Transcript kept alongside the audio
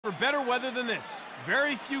for better weather than this.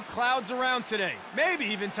 Very few clouds around today. Maybe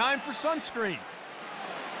even time for sunscreen.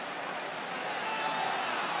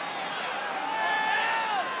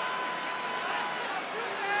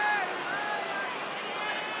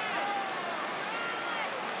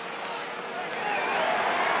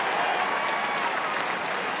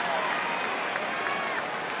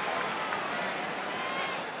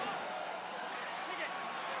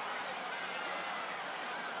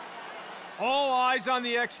 All eyes on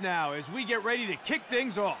the X now as we get ready to kick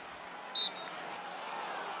things off.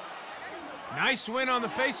 Nice win on the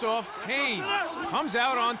face-off. Haynes comes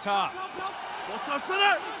out on top.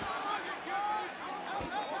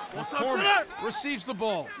 McCormick receives the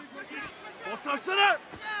ball.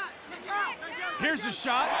 Here's a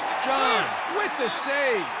shot. John with the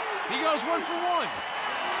save. He goes 1 for 1.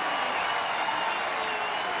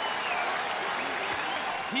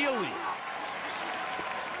 Healy.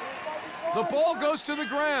 The ball goes to the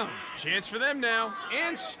ground. Chance for them now.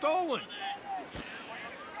 And stolen.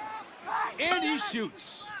 And he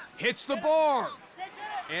shoots. Hits the bar.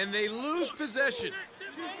 And they lose possession.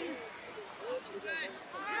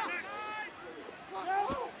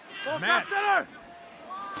 Matt.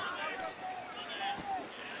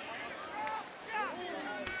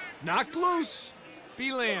 Knocked loose.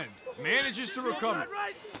 Beeland manages to recover.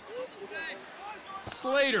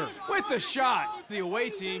 Slater with the shot. The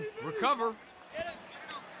away team recover.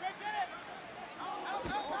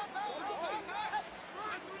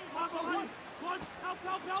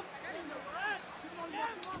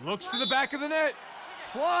 Looks to the back of the net.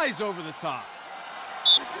 Flies over the top.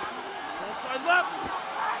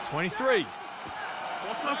 23.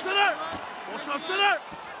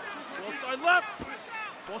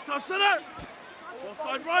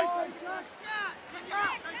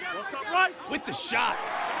 With the shot.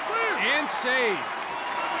 And save.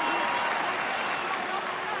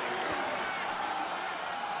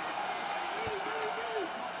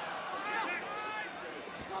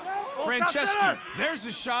 Franceschi, there's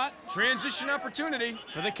a shot. Transition opportunity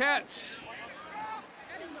for the Cats.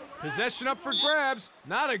 Possession up for grabs.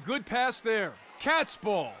 Not a good pass there. Cats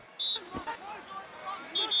ball.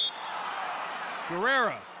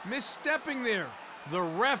 Guerrera misstepping there. The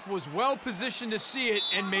ref was well positioned to see it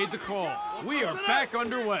and made the call. We are back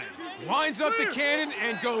underway. Winds up the cannon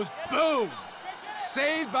and goes boom.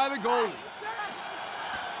 Saved by the goalie.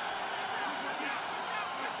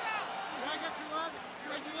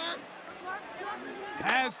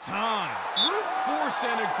 Has time. Brute force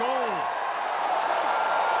and a goal.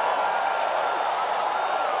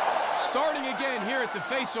 Starting again here at the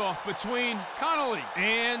face-off between Connolly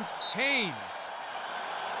and Haynes.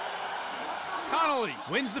 Connolly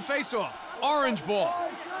wins the face-off. Orange ball.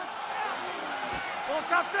 Ball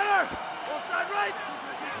top center. Ball side right.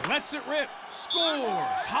 Lets it rip.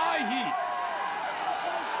 Scores. High heat.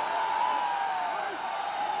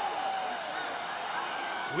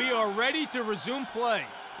 We are ready to resume play.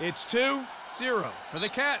 It's 2-0 for the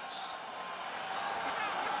Cats.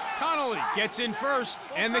 Connolly gets in first,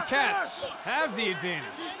 and the Cats have the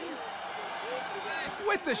advantage.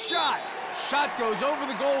 With the shot. Shot goes over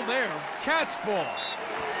the goal there. Cats ball.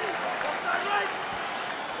 Ball side right.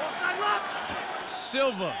 Ball side left.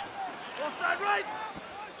 Silva. Ball side right.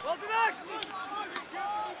 Ball to next.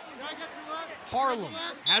 Harlem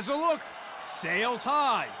has a look. Sails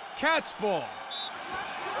high. Cats ball.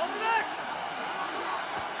 Ball to next.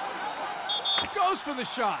 Goes for the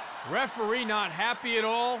shot. Referee not happy at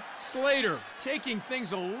all. Slater taking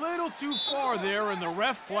things a little too far there, and the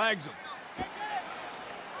ref flags him.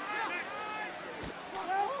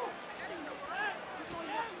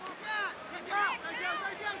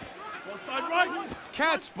 Ball side right.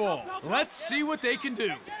 Cats ball. Let's see what they can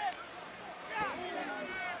do.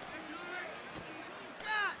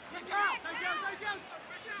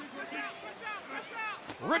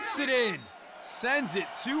 Rips it in. Sends it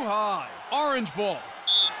too high. Orange ball.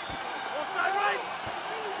 Ball side right.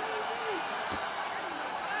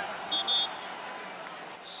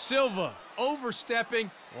 Silva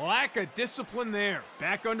overstepping. Lack of discipline there.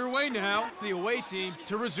 Back underway now. The away team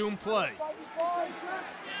to resume play.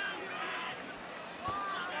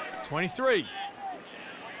 23.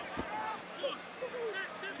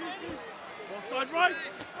 Ball side right.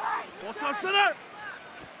 Ball side center.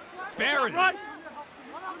 Barron. Right.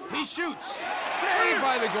 He shoots. Saved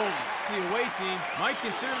by the goalie. The away team might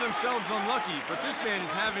consider themselves unlucky, but this man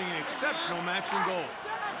is having an exceptional match in goal.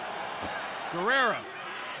 Guerrera.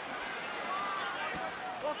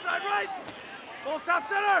 Ball side right. Ball top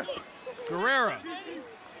center. Guerrera.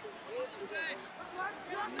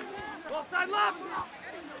 Ball side left.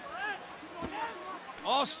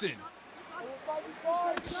 Austin.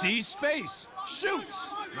 Sees space.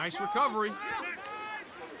 Shoots. Nice recovery.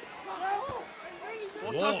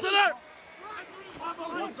 Walsh. Center.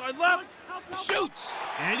 Outside left. Shoots.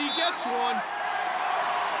 And he gets one.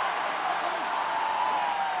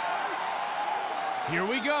 Here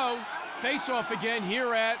we go. Face off again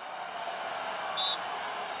here at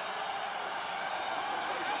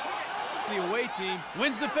the away team.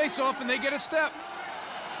 Wins the face off and they get a step.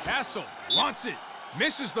 Castle wants it.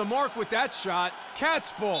 Misses the mark with that shot.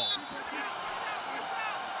 Cat's ball.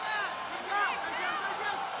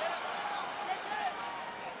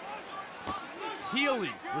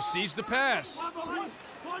 Healy receives the pass.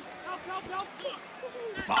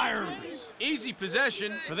 Fires. Easy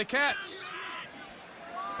possession for the Cats.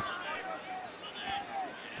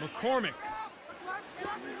 McCormick.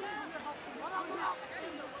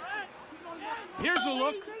 Here's a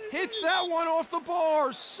look. Hits that one off the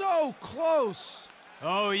bar. So close.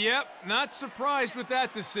 Oh, yep. Not surprised with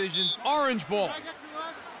that decision. Orange ball.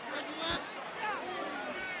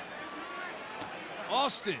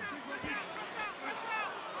 Austin.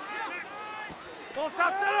 Ball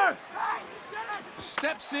top center.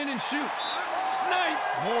 Steps in and shoots. Snipe.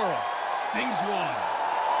 Morrill stings one.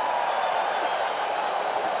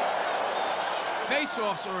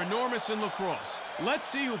 Face-offs are enormous in lacrosse. Let's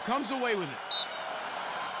see who comes away with it.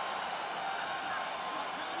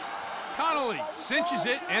 Connolly cinches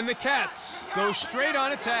it, and the Cats go straight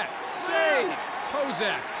on attack. Save!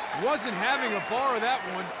 Kozak wasn't having a bar of that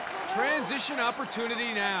one. Transition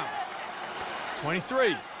opportunity now.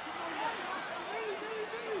 23.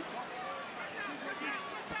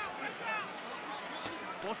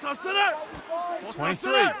 Ball top center.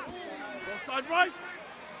 23. Ball side right.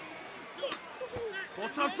 Ball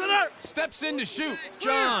top center. Steps in to shoot.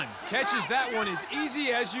 John catches that one as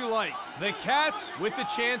easy as you like. The Cats with the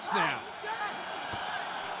chance now.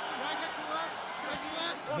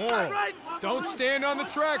 Morrill, don't stand on the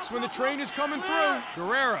tracks when the train is coming through.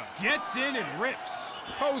 Guerrera gets in and rips.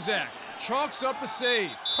 Kozak chalks up a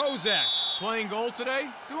save. Kozak playing goal today,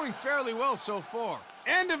 doing fairly well so far.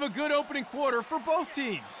 End of a good opening quarter for both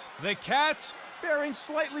teams. The Cats faring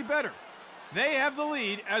slightly better. They have the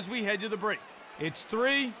lead as we head to the break. It's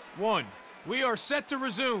 3-1. We are set to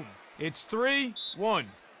resume. It's 3-1.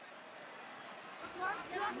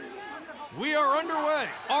 We are underway.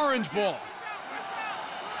 Orange ball.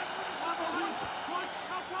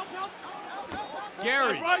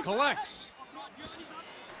 Gary collects.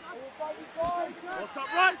 Ball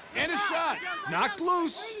top right. And a shot. Knocked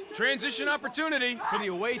loose. Transition opportunity for the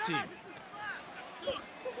away team.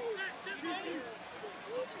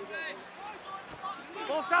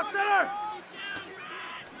 Ball top center.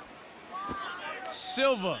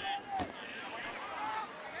 Silva.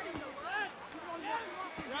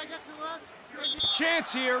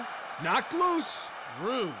 Chance here. Knocked loose.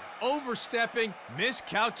 Rue overstepping.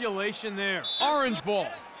 Miscalculation there. Orange ball.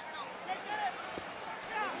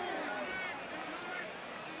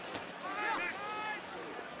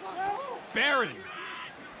 Barron.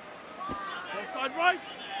 Ball side right.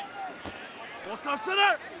 Ball top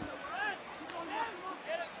center.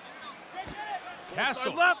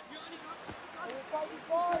 Castle. Side left.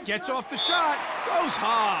 Gets off the shot. Goes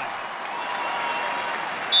high.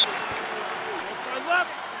 Ball side left.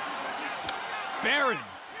 Barron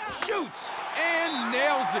shoots and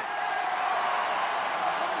nails it.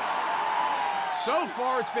 So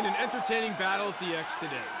far, it's been an entertaining battle at the X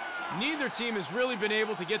today. Neither team has really been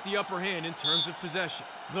able to get the upper hand in terms of possession.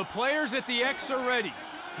 The players at the X are ready.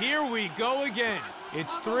 Here we go again.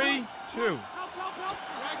 It's 3-2.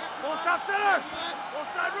 Ball top center. Ball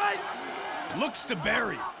side right. Looks to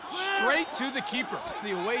Barry. Straight to the keeper.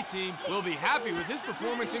 The away team will be happy with his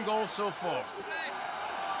performance in goal so far.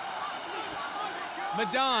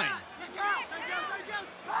 Medine.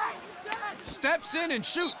 Steps in and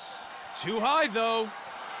shoots. Too high, though.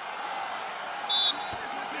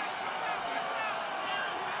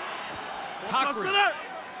 Cochran.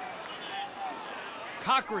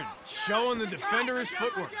 Cochran showing the defender his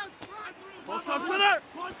footwork. Ball top center.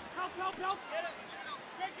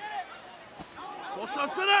 Ball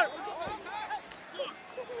top center.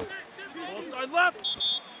 Ball side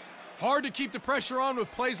left. Hard to keep the pressure on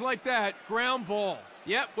with plays like that. Ground ball.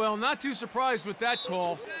 Yep, well, not too surprised with that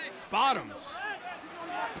call. Bottoms.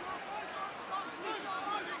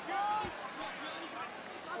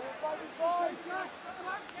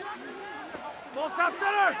 Ball top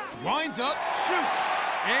center. Winds up, shoots,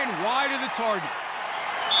 and wide of the target.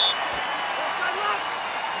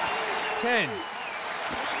 10.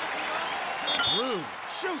 Rue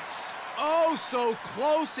shoots. Oh, so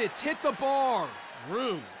close, it's hit the bar.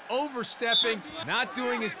 Rue overstepping, not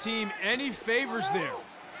doing his team any favors there.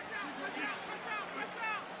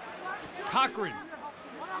 Cochran.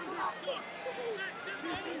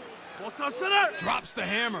 Drops the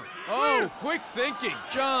hammer. Oh, quick thinking.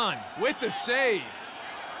 John with the save.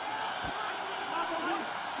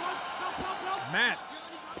 Matt.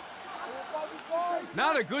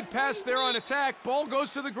 Not a good pass there on attack. Ball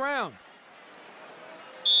goes to the ground.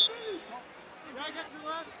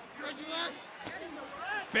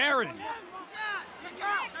 Barron.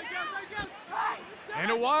 And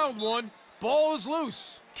a wild one. Ball is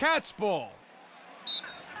loose. Cats ball.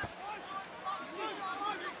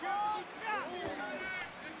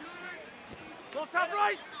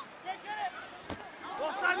 Right.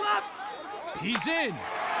 Left. He's in.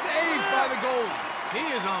 Saved by the goalie.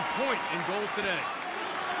 He is on point in goal today.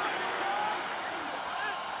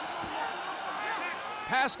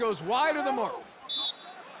 Pass goes wide of the mark.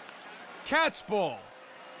 Cats ball.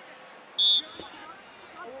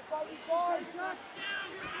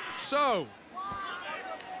 So.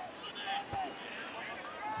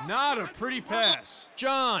 Not a pretty pass.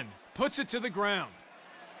 John puts it to the ground.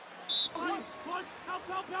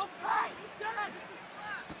 Help.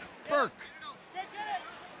 Burke.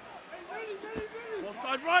 Ball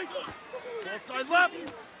side right. Ball side left.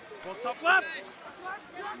 Ball top left.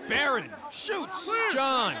 Barron shoots.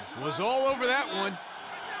 John was all over that one.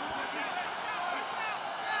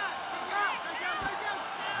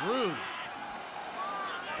 Rude.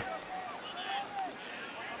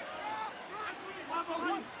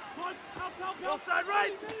 Ball side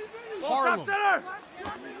right. Harlem. Center.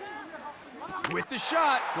 With the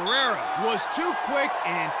shot, Guerrero was too quick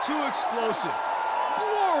and too explosive.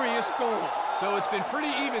 Glorious goal. So it's been pretty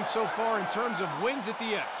even so far in terms of wins at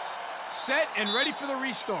the X. Set and ready for the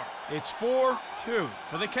restart. It's 4-2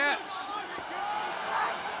 for the Cats.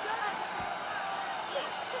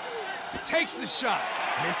 Takes the shot.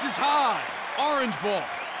 Misses high. Orange ball.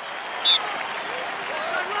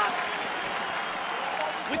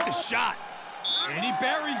 With the shot. And he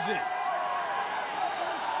buries it.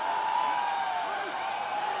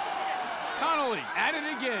 Connolly at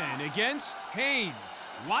it again against Haynes.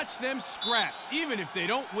 Watch them scrap, even if they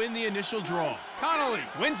don't win the initial draw. Connolly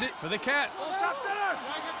wins it for the Cats.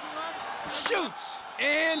 Shoots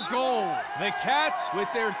and goal. The Cats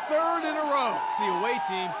with their third in a row. The away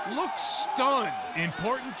team looks stunned.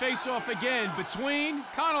 Important face-off again between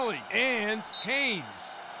Connolly and Haynes.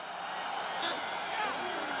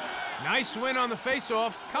 Nice win on the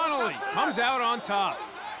face-off. Connolly comes out on top.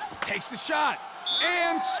 Takes the shot.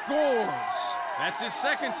 And scores. That's his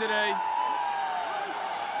second today.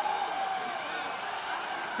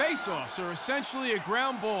 Face-offs are essentially a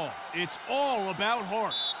ground ball. It's all about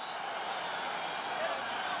heart.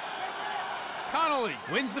 Connolly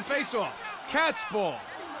wins the face-off. Cats ball.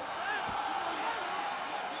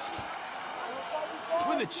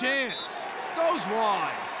 With a chance. Goes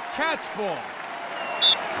wide. Cats ball.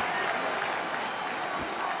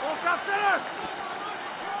 Ball top center.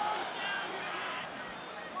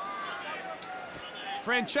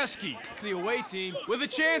 Franceschi, the away team, with a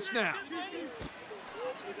chance now.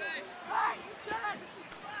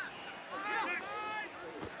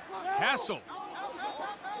 Castle.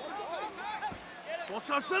 Ball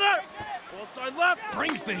side center. Ball side left.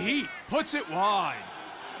 Brings the heat. Puts it wide.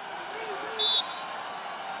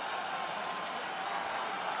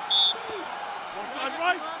 Ball side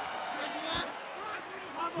right.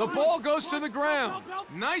 The ball goes to the ground.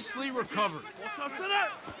 Nicely recovered. Ball side center.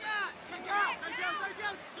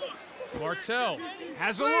 Martell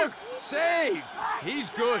has a look. Saved. He's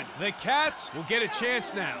good. The Cats will get a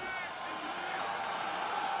chance now.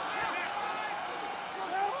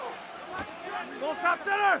 Ball top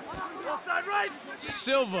center. Ball side right.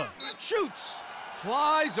 Silva shoots.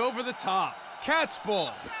 Flies over the top. Cats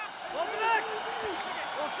ball. Ball back.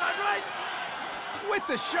 Ball side right. With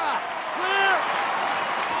the shot. Clear.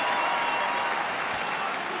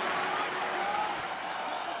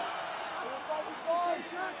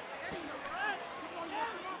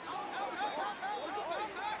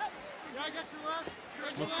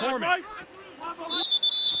 McCormick.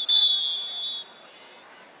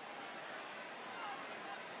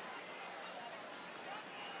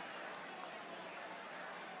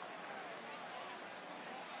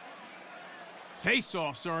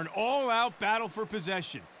 Face-offs are an all-out battle for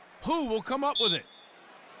possession. Who will come up with it?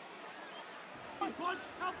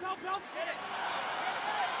 Help.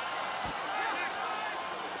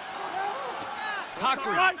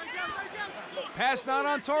 Cochran. Pass not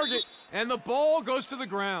on target, and the ball goes to the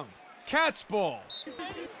ground. Cats ball.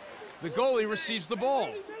 The goalie receives the ball.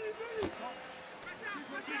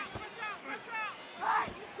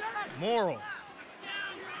 Morrill.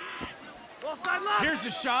 Offside left. Here's a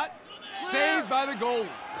shot. Saved by the goalie.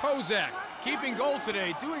 Kozak keeping goal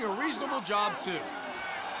today, doing a reasonable job too.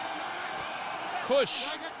 Push.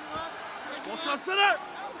 Offside center.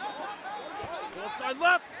 Offside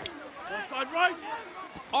left. Offside right.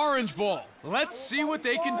 Orange ball. Let's see what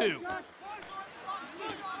they can do.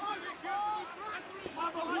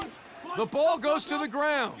 The ball goes to the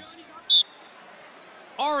ground.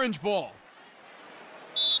 Orange ball.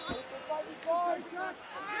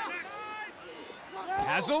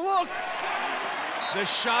 Has a look. The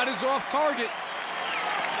shot is off target.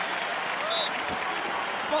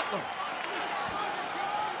 Butler.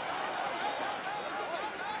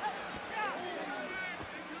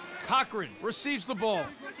 Cochran receives the ball.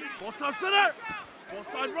 Offside center.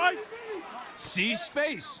 Offside right. Sees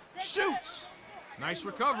space. Shoots. Nice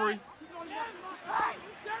recovery.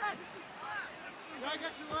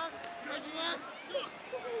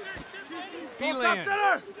 Offside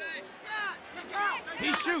center.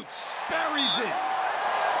 He shoots. Buries it.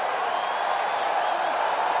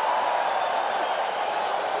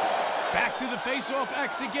 Back to the face-off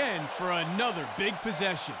X again for another big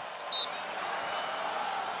possession.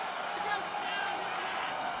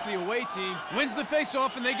 The away team wins the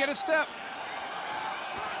face-off and they get a step.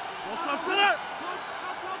 Offside center.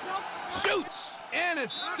 Shoots. And a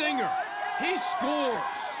stinger. He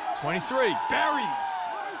scores. 23. Buries.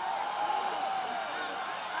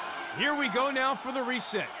 Here we go now for the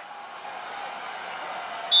reset.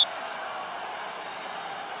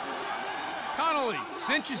 Connolly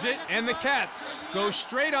cinches it, and the Cats go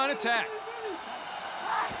straight on attack.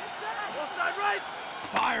 Offside right.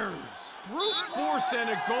 Fires. Brute force and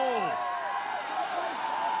a goal.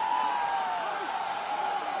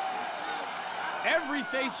 Every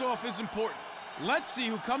face-off is important. Let's see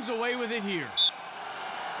who comes away with it here.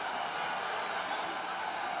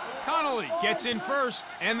 Connolly gets in first,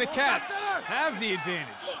 and the Cats have the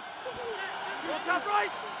advantage. Top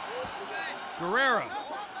right.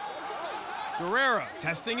 Guerrera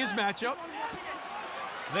testing his matchup.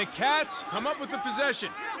 The Cats come up with the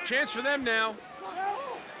possession. Chance for them now.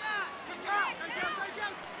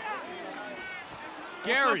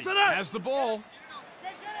 Gary has the ball.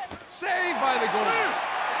 Saved by the goal.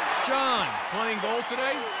 John playing goal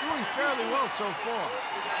today, doing fairly well so far.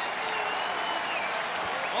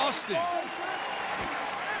 Austin.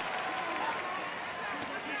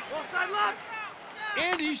 Offside left.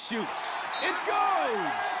 And he shoots. It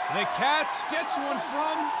goes. The Cats gets one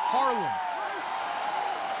from Harlem.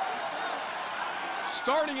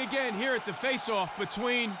 Starting again here at the face-off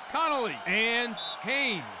between Connolly and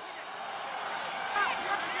Haynes.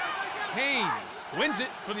 Haynes wins it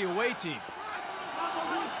for the away team.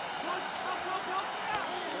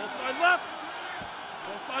 Offside left.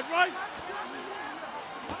 Offside right.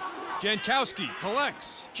 Jankowski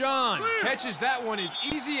collects. John catches that one as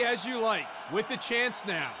easy as you like. With the chance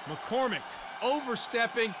now. McCormick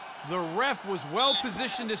overstepping. The ref was well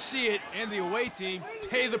positioned to see it, and the away team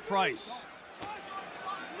pay the price.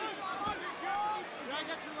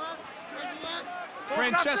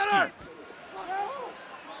 Franceschi.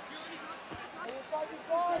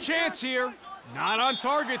 Chance here. Not on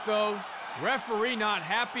target, though. Referee not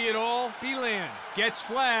happy at all. Beeland gets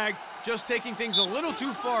flagged, just taking things a little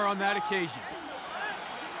too far on that occasion.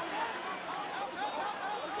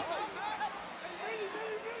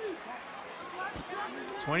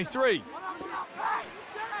 .23.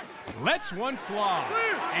 Lets one fly.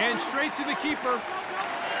 And straight to the keeper.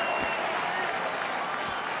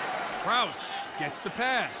 Kraus gets the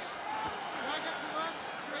pass.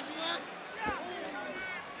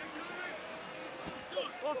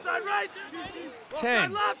 Offside right.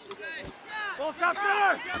 10. Offside left. Offside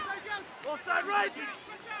center. Offside right.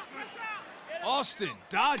 Austin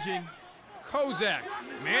dodging. Kozak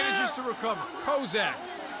manages to recover. Kozak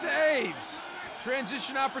saves.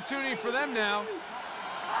 Transition opportunity for them now.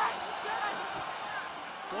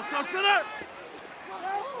 Offside center.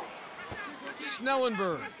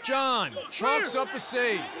 Snellenberg. John chalks up a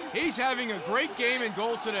save. He's having a great game and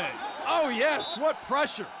goal today. Oh yes, what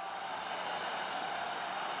pressure.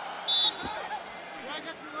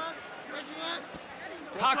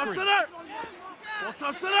 Offside Cochran. center.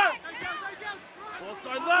 Offside center.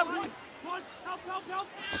 Offside left.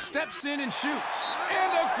 Steps in and shoots.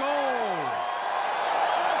 And a goal.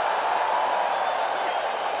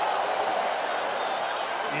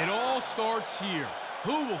 It all starts here.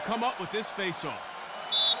 Who will come up with this faceoff?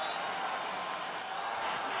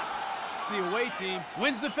 The away team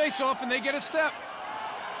wins the faceoff and they get a step.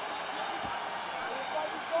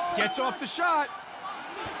 Gets off the shot.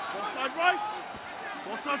 Offside right.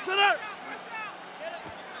 Offside center.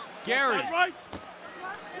 Gary. Offside right.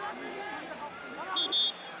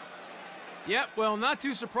 Yep, well, not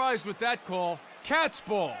too surprised with that call. Cats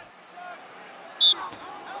ball.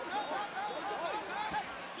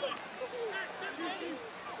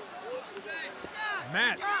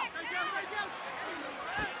 Matt.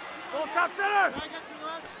 Ball top center.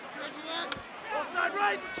 Offside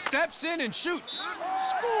right. Steps in and shoots.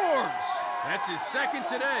 Scores! That's his second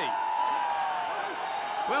today.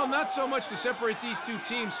 Well, not so much to separate these two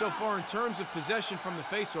teams so far in terms of possession from the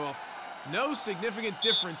faceoff. No significant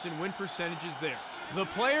difference in win percentages there. The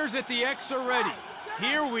players at the X are ready.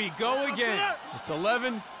 Here we go again. It's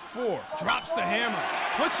 11-4. Drops the hammer.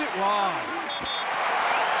 Puts it wide.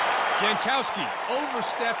 Jankowski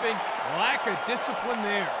overstepping. Lack of discipline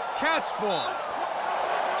there. Cats ball.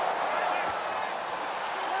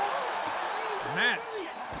 Matt.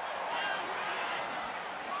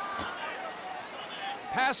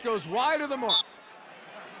 Pass goes wide of the mark.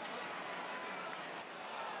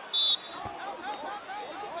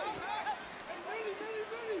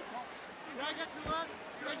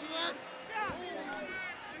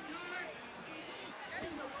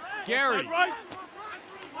 Gary. Right.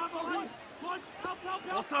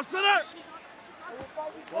 Ball top center.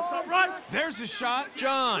 Ball top right. There's a shot.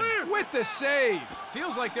 John with the save.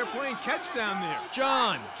 Feels like they're playing catch down there.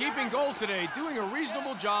 John keeping goal today, doing a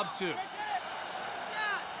reasonable job too.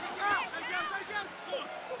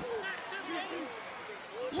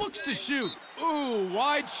 Looks to shoot. Ooh,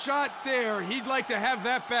 wide shot there. He'd like to have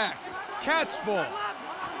that back. Cats ball.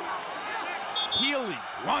 Healy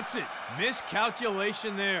wants it.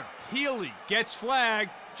 Miscalculation there. Healy gets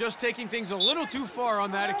flagged, just taking things a little too far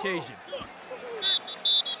on that occasion.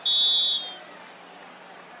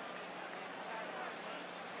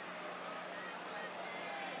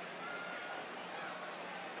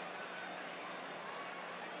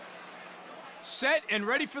 Set and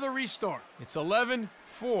ready for the restart. It's 11-4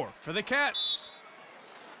 for the Cats.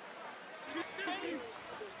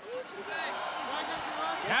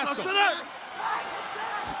 Castle.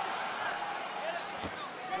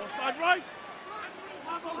 Offside right.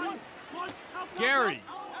 Gary.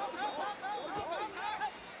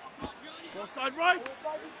 Offside right.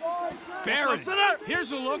 Barron.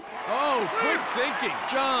 Here's a look. Oh, quick thinking.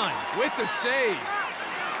 John with the save.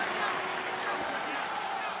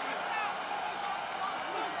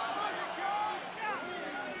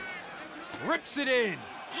 Rips it in.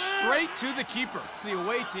 Straight to the keeper. The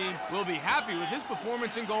away team will be happy with his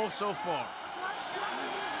performance in goal so far.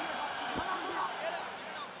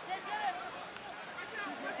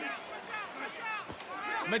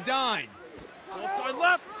 Medine. Offside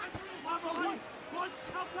left.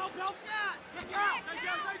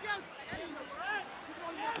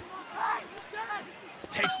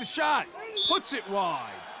 Takes the shot. Puts it wide.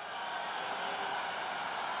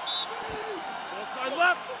 Offside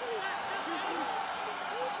left.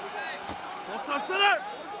 Offside center.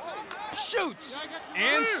 Shoots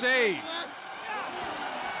and save.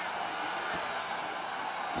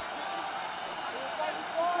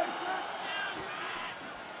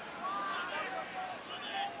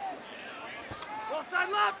 Offside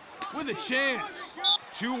left. With a chance.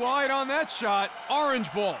 Too wide on that shot.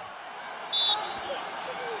 Orange ball.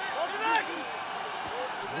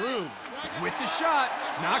 Room with the shot.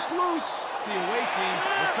 Knocked loose. The away team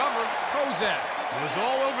recover. Kozak was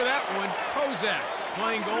all over that one. Kozak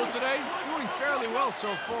playing goal today. Doing fairly well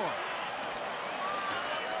so far.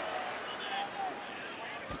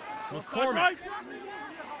 McCormick.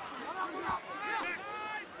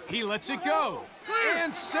 He lets it go.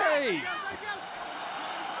 And saved.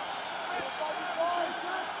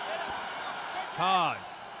 Todd.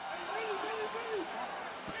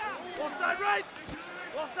 Offside right.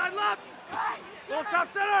 Offside left. Ball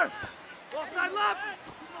top center. Offside left.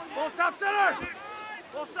 Ball top center.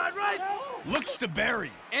 Offside right. Looks to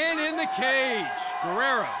Barry. And in the cage.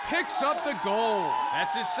 Guerrero picks up the goal.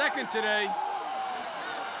 That's his second today.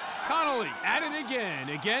 Connolly at it again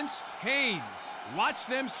against Haynes. Watch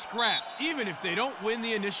them scrap, even if they don't win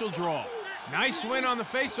the initial draw. Nice win on the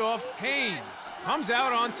faceoff. Haynes comes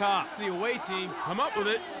out on top. The away team come up with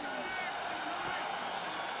it.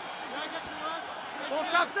 Ball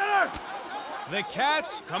top center. The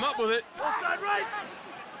Cats come up with it. Offside right.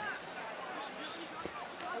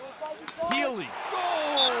 Healy.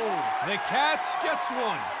 Goal! The Cats gets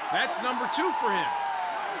one. That's number 2 for him.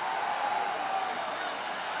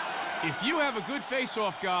 If you have a good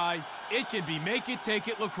faceoff guy, it can be make it, take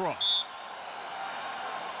it lacrosse.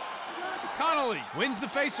 Connolly wins the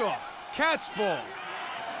faceoff. Cats ball.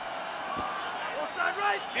 Offside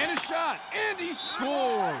right. And a shot. And he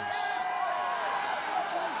scores.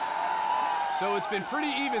 so it's been pretty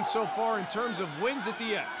even so far in terms of wins at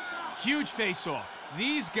the X. Huge face-off.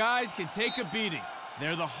 These guys can take a beating.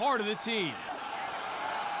 They're the heart of the team.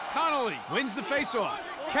 Connolly wins the face-off.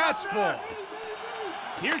 Cat's ball.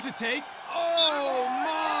 Here's a take. Oh,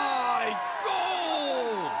 my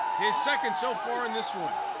goal! His second so far in this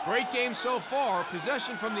one. Great game so far.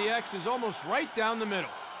 Possession from the X is almost right down the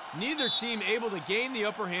middle. Neither team able to gain the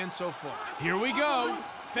upper hand so far. Here we go.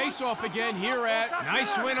 Face-off again here at.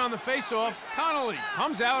 Nice win on the face-off. Connolly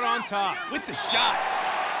comes out on top with the shot.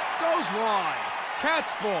 Goes wide.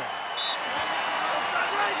 Cat's ball.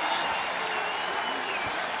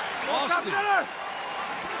 Austin.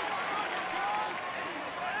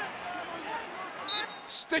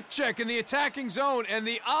 Stick check in the attacking zone, and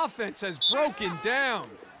the offense has broken down.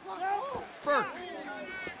 Burke.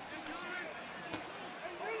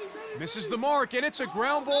 Misses the mark, and it's a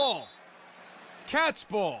ground ball. Cat's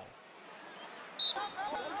ball.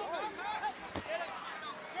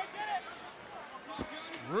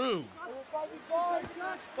 Rue.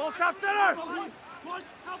 Ball top center. Ball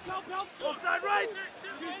side right.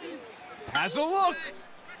 Has a look.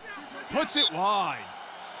 Puts it wide.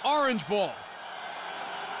 Orange ball.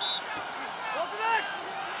 Ball to next.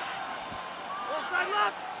 Ball side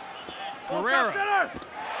left. Ball Guerrero. top center.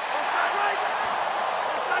 Ball side right.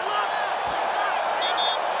 Ball side left.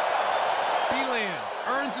 Beeland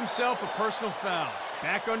earns himself a personal foul.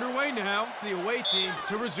 Back underway now, the away team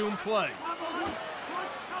to resume play.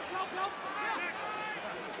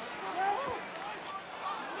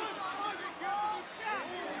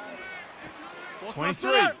 Ball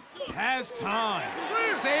 23 top has time.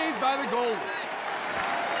 Saved by the goalie.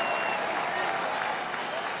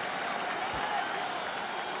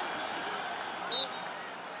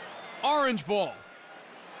 Orange ball.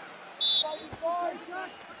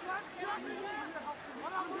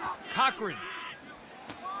 Cochran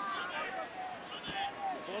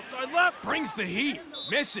Ball side left. brings the heat.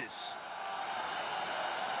 Misses.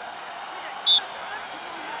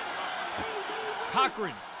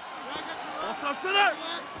 Cochran. Ball top center.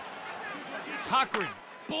 Cochran.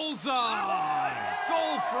 Bullseye.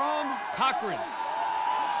 Goal from Cochran.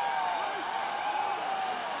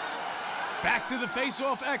 Back to the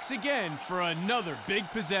face-off X again for another big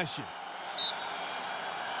possession.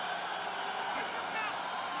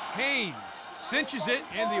 Haynes cinches it,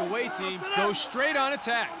 and the away team goes straight on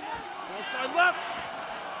attack. Ball side left.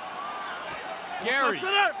 Gary. Ball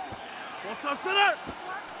center. Ball top center.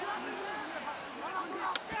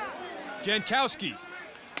 Jankowski.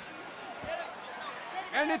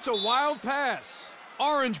 And it's a wild pass.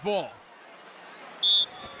 Orange ball.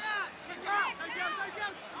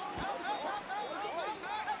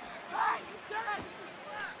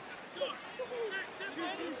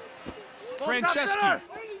 Franceschi.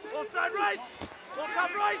 Ball side right. Ball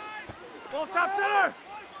top right. Ball top center.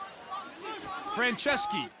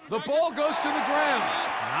 Franceschi. The ball goes to the ground.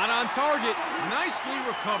 Not on target. Nicely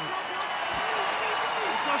recovered.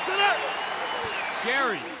 Ball top center.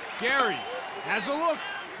 Gary has a look.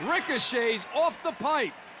 Ricochets off the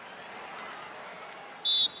pipe.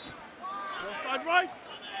 Ball side right.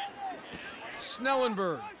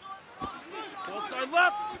 Snellenberg Ball side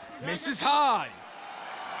left. misses high.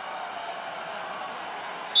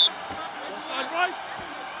 Ball side right.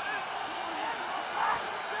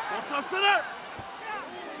 Ball top center.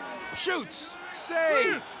 Shoots.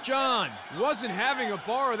 Save. John wasn't having a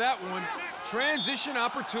bar of that one. Transition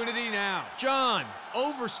opportunity now. John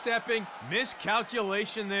overstepping.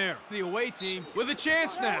 Miscalculation there. The away team with a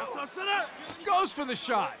chance now. Ball top center. Goes for the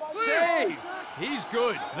shot. Saved. He's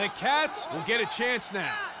good. The Cats will get a chance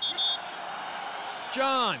now.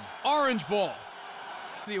 John, orange ball.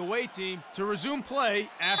 The away team to resume play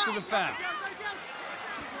after the foul.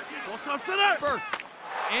 Ball top center. Burke.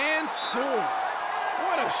 And scores.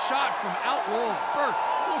 What a shot from Outlaws. Burke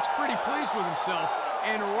looks pretty pleased with himself,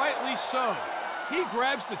 and rightly so. He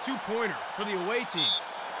grabs the two-pointer for the away team.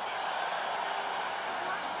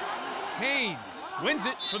 Haynes wins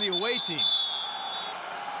it for the away team.